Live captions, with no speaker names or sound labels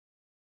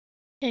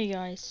Hey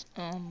guys,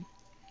 I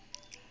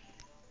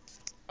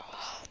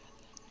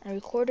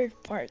recorded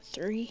part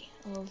 3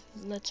 of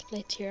Let's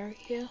Play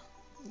Terraria,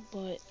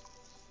 but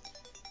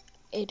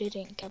it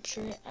didn't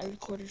capture it. I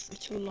recorded for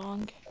too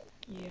long.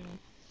 Yeah.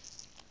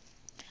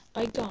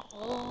 I got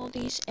all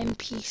these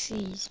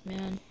NPCs,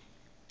 man.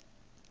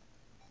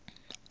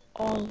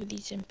 All of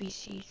these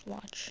NPCs,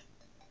 watch.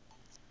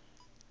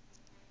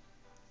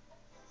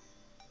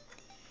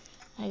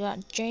 I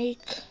got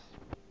Jake.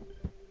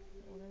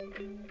 Whatever his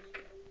name is.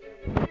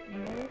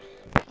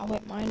 I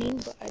went mining,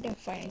 but I didn't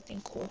find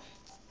anything cool.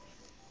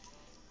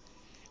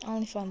 I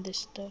only found this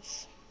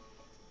stuff.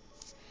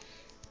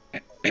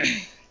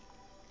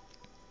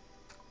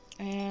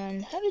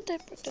 And how did I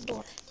break the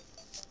door?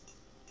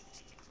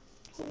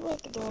 Who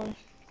broke the door?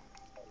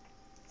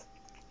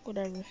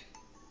 Whatever.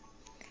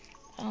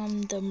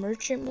 The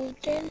merchant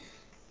moved in.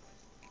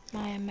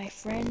 My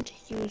friend,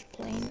 he was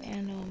playing,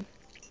 and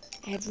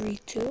every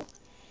two,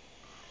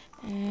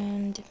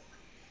 and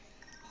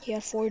he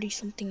had 40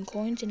 something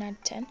coins and I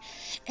had 10.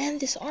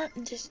 And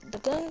the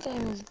gun guy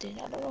moved in.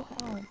 I don't know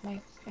how.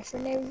 My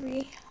friend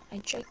Avery, I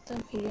checked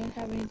him, he didn't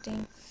have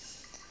anything.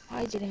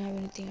 I didn't have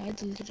anything. I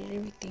deleted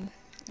everything,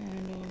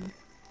 and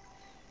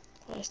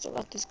but I still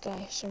got this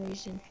guy for some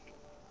reason.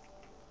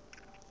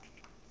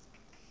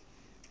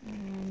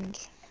 And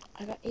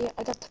I got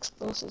the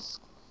explosives.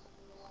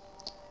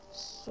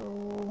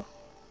 So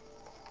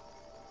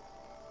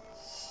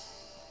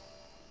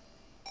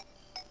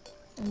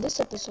in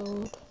this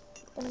episode,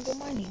 we're gonna go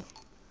mining.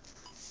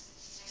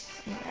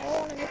 And I don't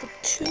want to make it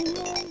too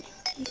long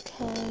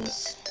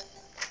because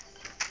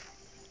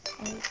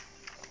I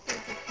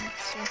recorded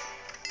myself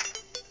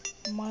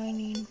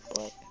mining,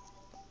 but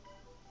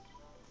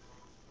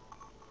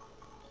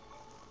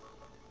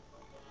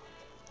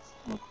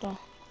what the?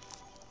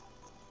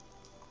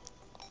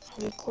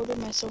 I recorded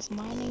myself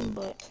mining,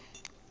 but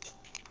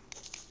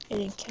I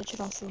didn't catch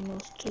it on film. It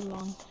was too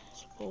long,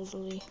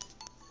 supposedly.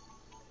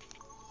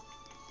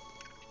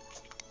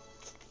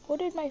 What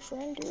did my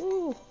friend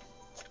do?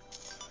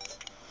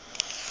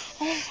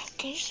 Oh,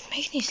 can you just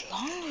make these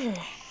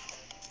longer?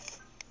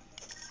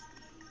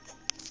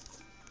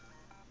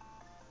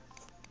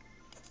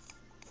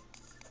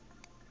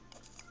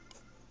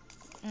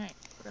 Alright,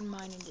 we're gonna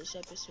mine in this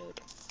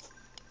episode.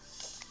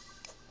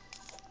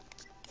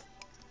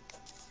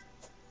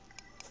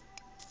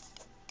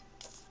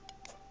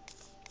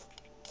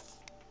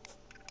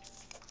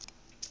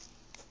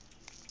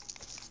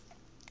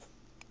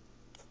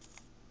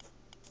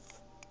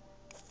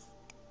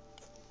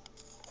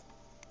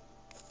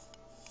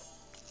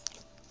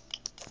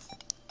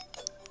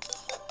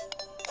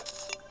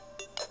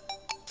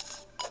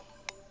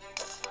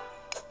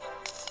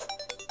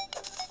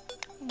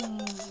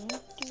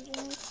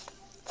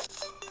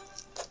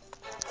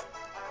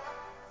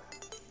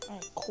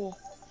 Alright, cool.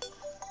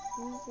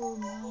 We were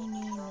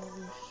mining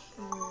over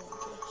here, I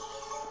guess.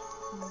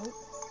 Nope.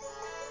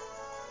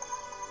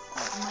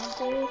 My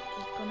goal is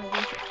gonna be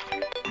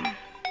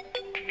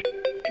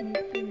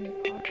making a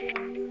pocket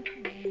armor and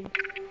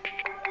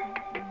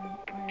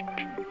iron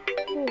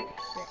armor.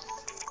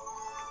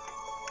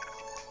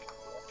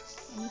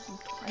 Oh,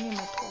 sick. I need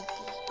my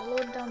torches. I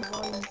lowered down the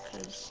volume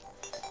because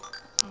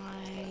I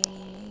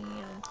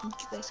don't think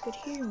you guys could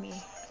hear me.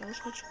 I was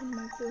watching one of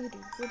my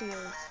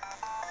videos.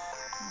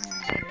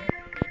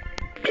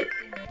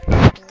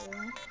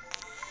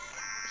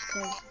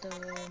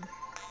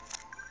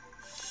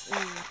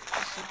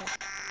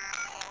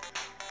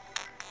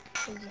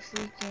 Because the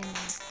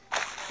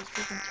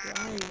freaking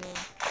Terraria,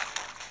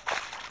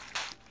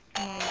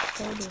 my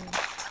recording,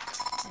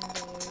 and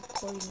the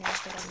recording app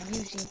that I'm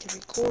using to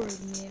record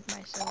me of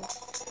myself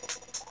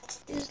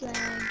is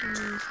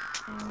laggy,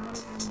 and one of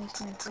them makes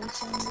my voice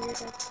sound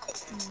weird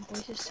my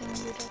voice is sound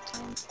weird at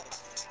times.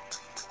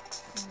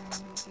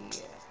 And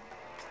yeah.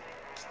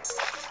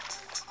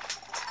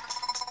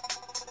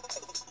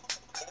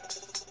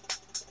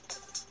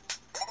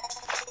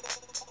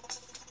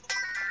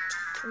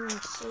 Ooh,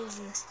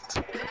 silver.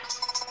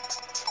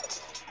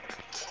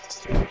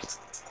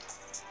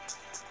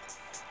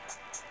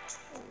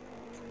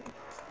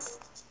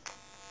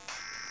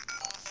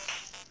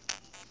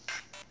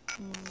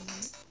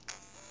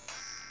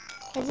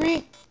 Every.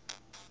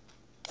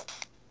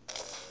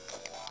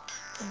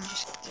 Let me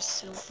just get the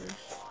silver.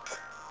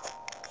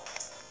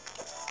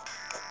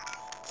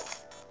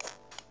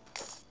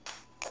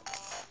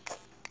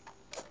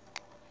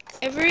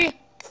 Every.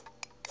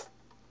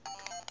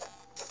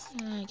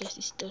 I guess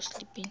he's still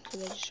sleeping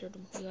because I just heard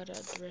him. He got out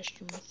of the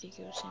restroom. I think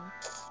it was him.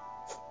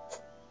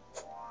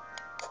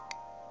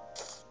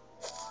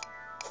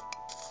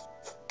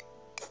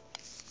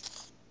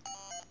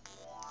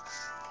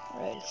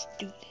 Alright, let's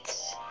do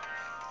this.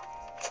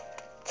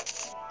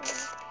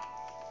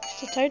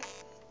 Still tired?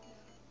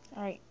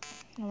 Alright,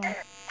 come on.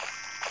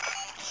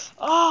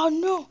 Oh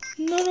no!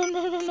 No, no,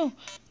 no, no, no!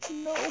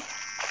 No!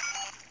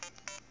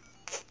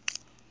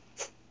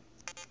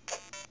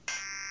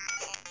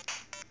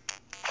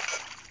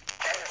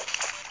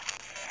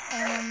 Oh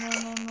no,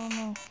 no, no, no,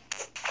 no.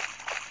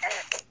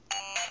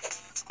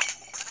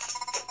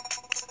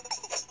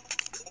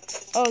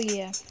 Oh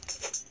yeah.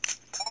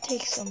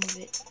 Take some of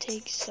it.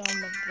 Take some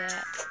of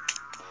that.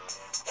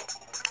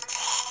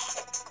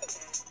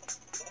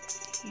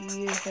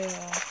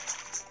 Yeah.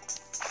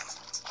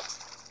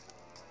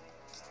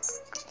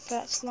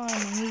 Fat slime,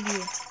 I need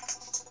you.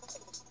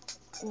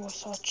 Oh, I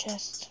saw a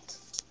chest.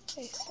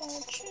 I saw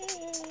a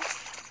chest.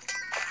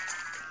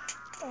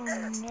 Oh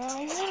no,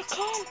 you wanna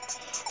come?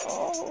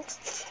 Oh.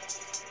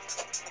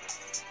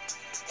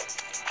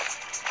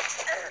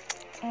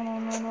 Oh no,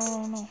 no, no,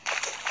 no, no.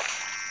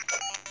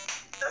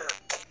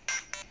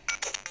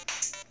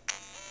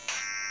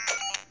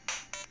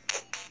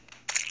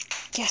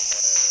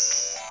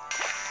 Yes.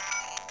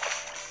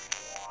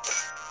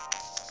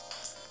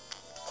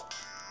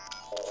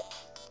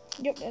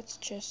 Yep, that's a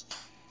chest.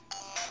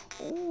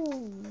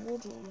 Ooh,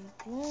 what is that?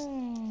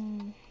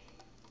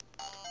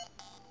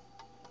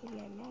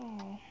 La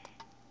la.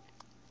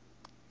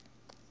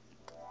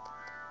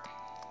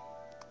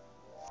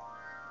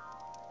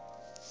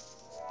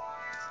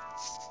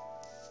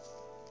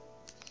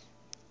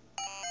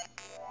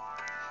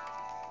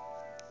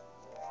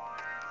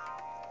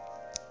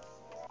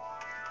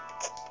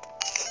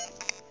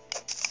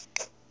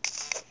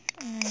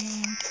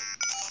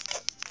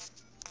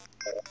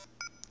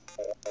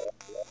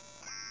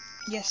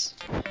 Yes.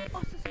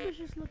 Oh,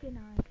 suspicious looking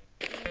eye.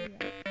 Oh, yeah.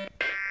 A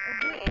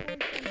hurt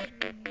point center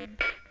ring.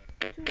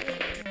 2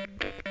 hurt points.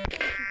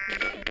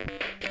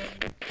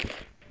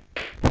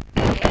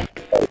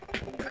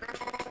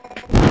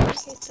 2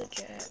 hit the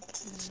jab. Hit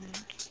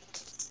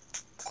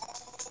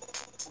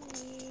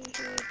the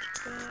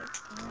jab.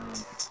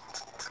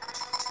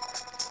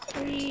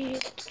 3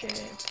 hit the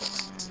jab.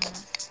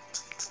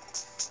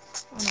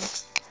 Oh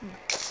no.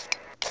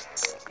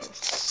 Go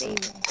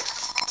save him.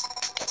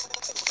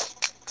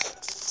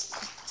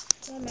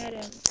 I'm mad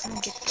at him. I'm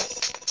gonna get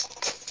this.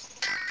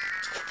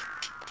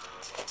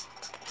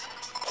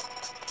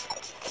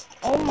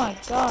 Oh my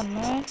god,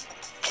 man.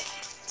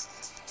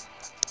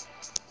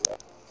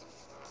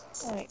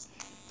 Alright.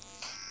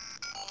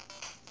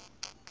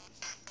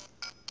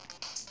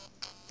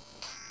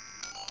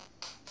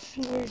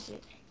 Where is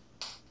it?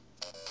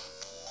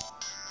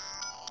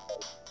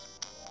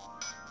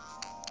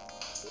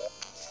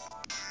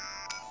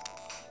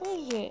 Where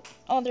is it?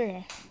 Oh,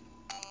 there.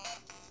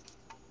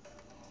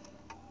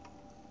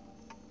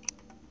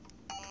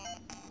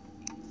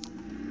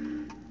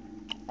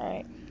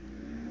 Alright.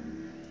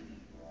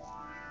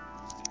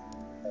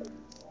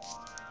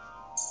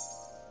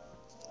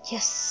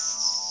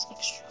 Yes!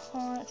 Extra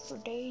heart for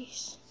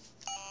days.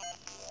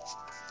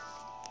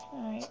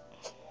 Alright.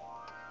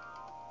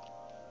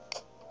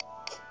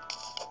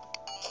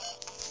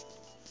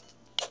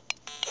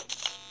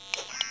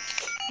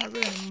 I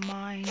really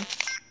mind.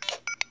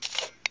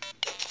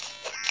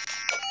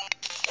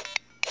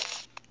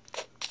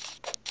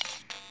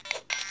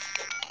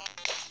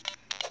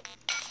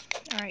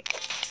 Alright.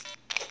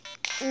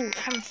 Ooh,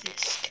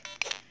 amethyst.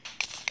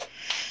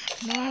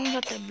 No, I haven't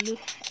got that blue.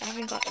 I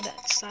haven't got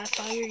that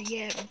sapphire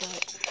yet,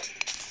 but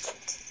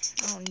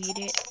I don't need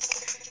it.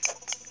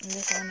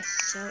 Unless I want to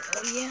sell it.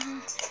 Oh yeah, I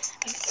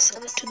can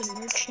sell it to the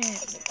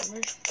merchant. Like the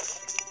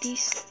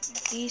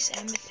these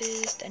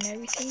amethyst and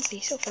everything, they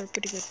sell for a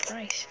pretty good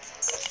price.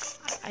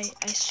 I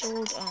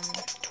sold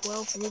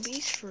 12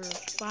 rubies for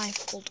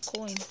 5 gold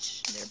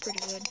coins. They're pretty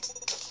good.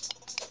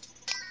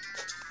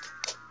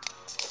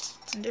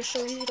 And they're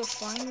so easy to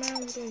find,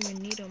 man. We don't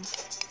even need them.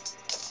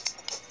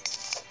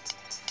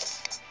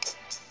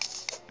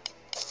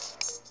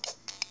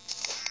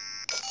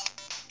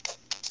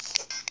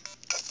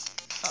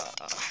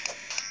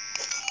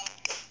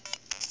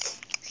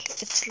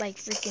 It's like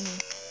freaking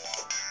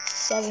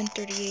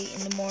 7:38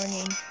 in the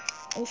morning.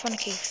 Oh, found a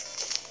cave.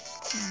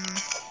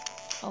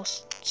 I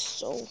was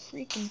so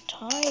freaking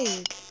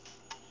tired.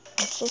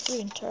 I'm so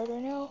freaking tired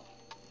right now.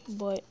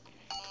 But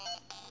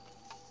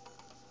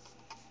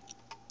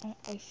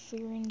I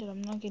figuring that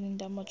I'm not getting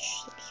that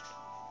much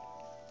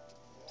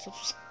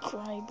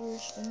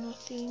subscribers or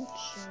nothing,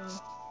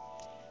 so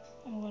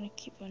I'm gonna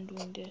keep on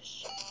doing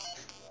this.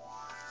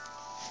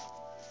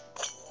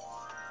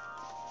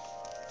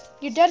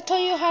 Your dad taught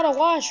you how to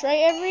wash,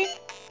 right, Every?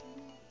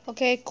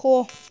 Okay,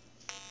 cool.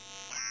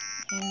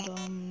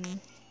 And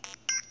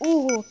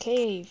ooh, a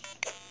cave.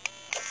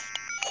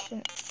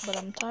 But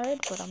I'm tired,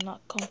 but I'm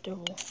not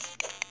comfortable.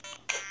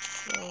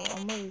 So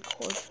I'm gonna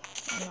record,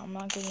 and I'm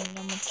not getting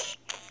that much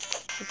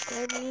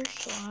subscribers,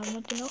 so I have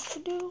nothing else to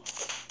do.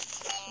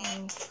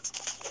 So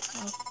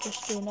I'll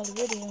just do another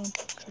video and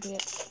try to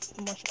get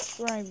more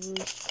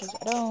subscribers, because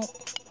I don't.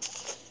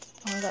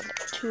 I only got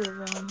like 2 of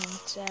them, and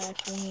it's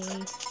sad for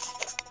me.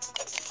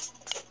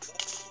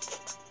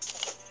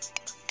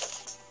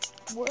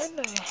 Where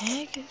the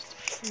heck is the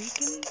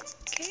freaking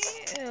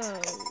cave?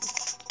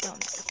 Down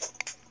there.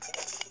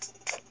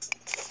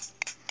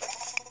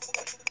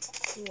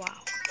 Wow.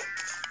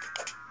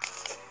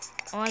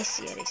 Oh, I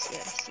see it, I see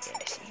it, I see it,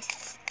 I see it.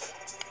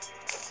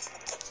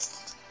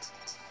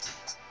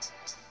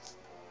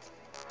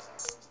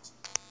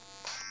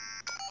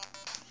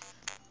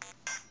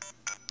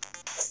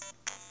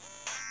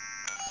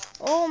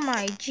 Oh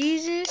my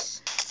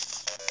Jesus.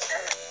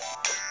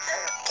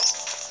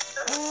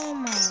 Oh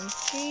my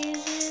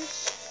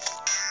Jesus.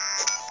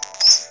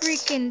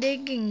 Freaking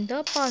digging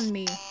up on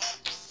me.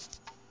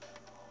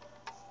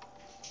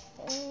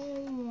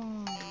 Oh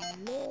my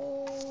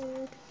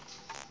Lord.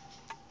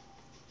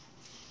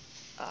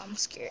 I'm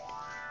scared.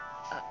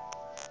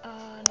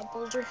 No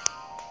boulder.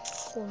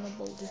 Cool, no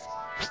boulder.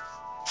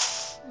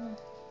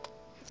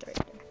 Right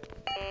there.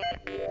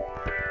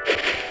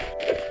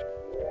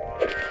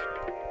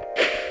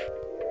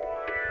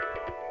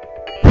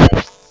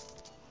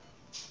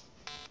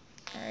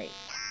 Alright.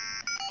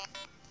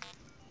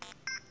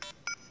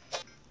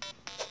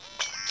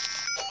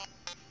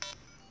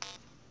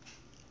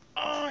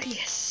 Oh,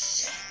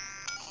 yes.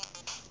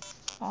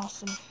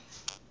 Awesome.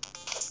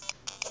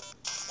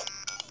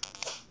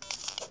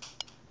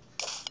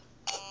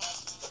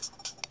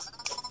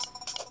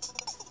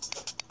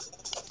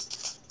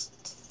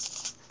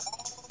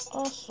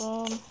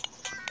 Awesome.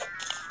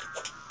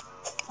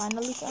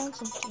 Finally found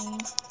something.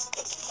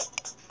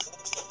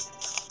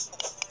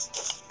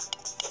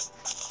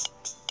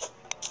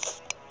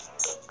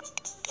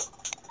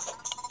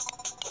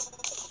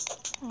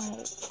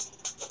 Alright.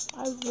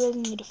 I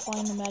really need to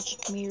find the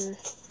magic mirror.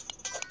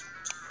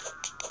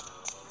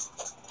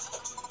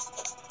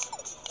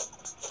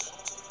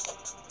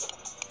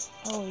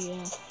 Oh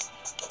yeah.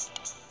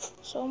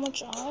 So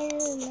much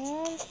iron,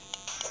 man.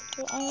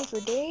 Got iron for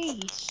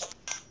days.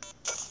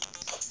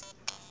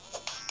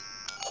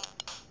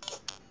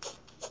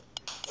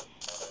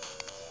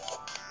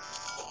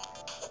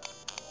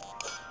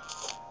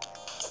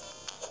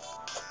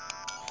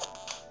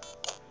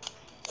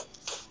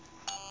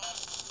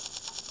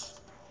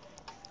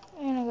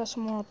 And I got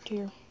some more up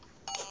here.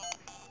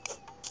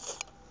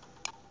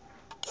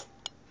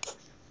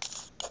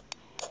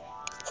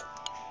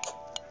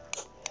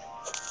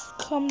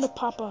 Come to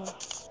Papa.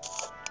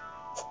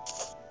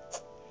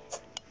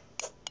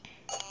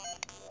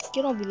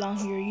 You don't belong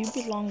here. You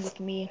belong with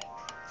me.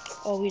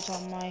 Always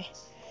on my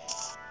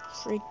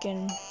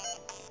freaking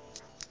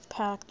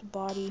packed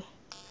body.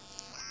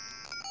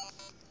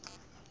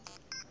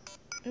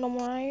 No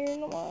more iron.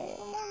 No more iron.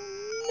 No more iron.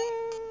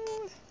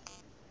 No.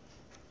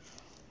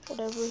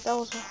 Whatever. That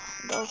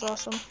was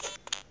awesome.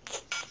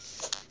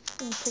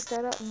 I'm gonna pick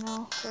that up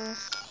now,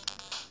 cause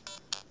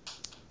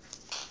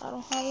I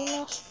don't have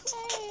enough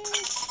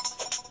space.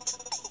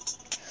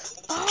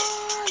 Ah!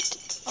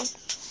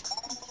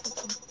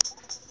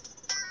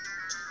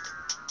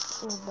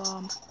 Oh,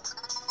 bomb.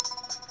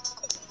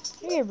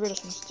 Let me get rid of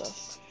some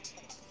stuff.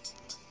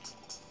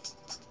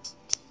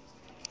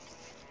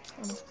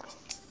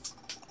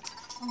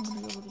 I'm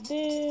gonna get rid of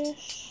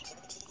this.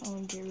 I'm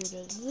gonna get rid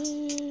of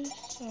this.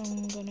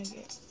 I'm gonna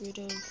get rid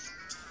of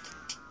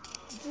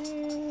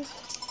this.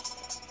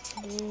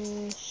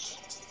 This.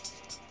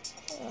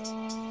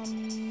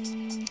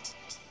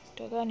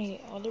 Do I got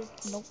any other?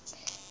 Nope.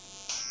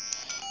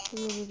 Get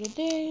rid of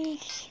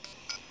this.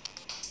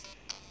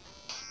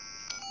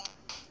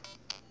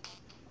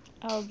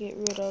 I'll get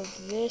rid of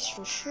this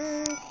for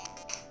sure.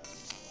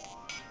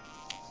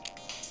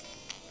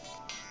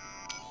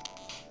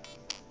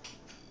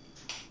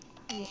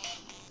 Yeah,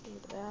 do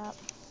that.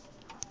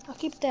 I'll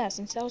keep that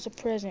since that was a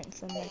present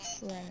from my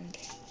friend.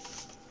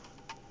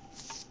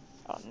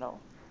 Oh no.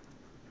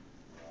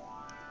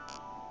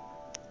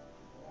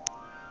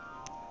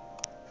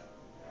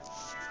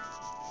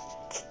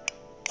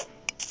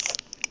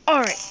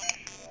 Alright.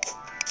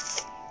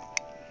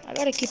 I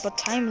gotta keep a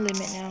time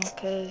limit now,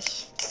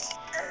 cause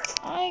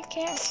I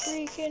can't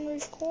freaking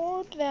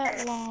record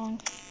that long.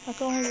 I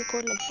can only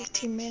record like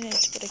 15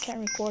 minutes, but I can't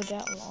record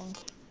that long.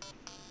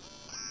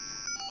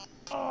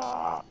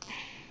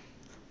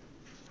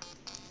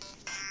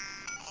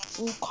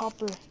 Ooh,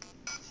 copper.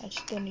 I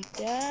still need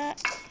that.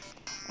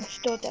 I'm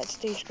still at that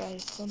stage,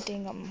 guys. Don't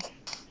think I'm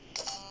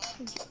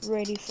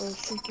ready for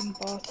freaking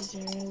bosses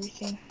and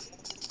everything.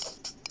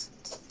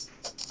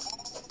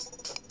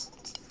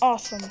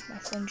 Awesome. My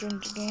friend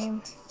joined the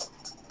game.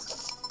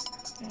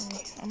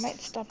 I might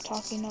stop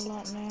talking a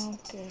lot now,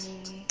 cause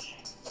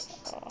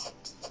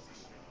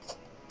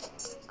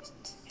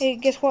hey,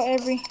 guess what,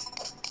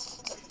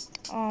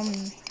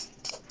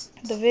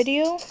 the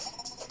video,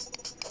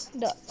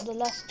 the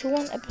last two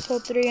on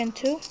episode 3 and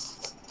 2,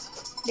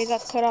 they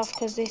got cut off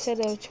because they said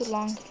they were too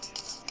long.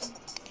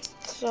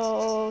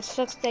 So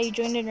sucks that you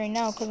joined it right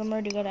now, because I'm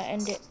already gonna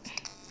end it.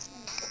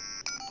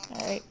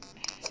 Alright.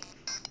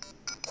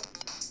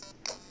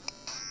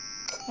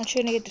 I'm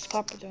trying to get this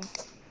copper though.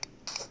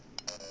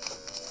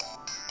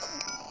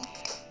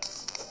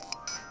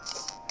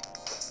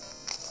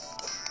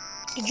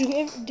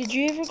 Did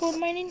you ever go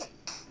mining?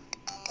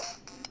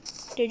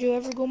 Did you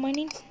ever go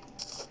mining?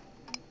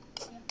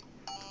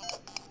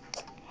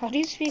 How do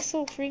you speak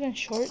so freaking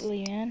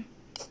shortly, man?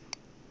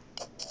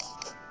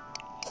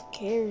 Who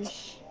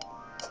cares?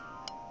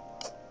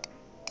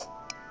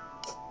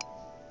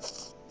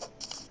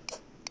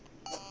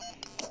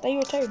 I thought you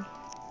were tired.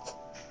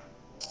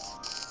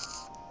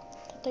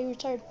 I thought you were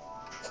tired.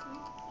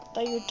 I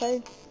thought you were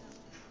tired.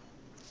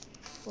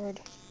 Word.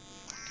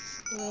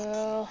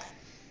 Well,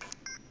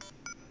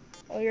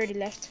 oh, you already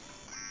left.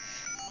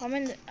 I'm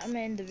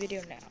in the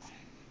video now.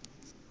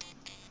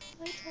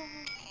 How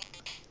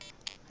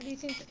do you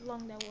think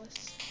long that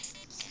was?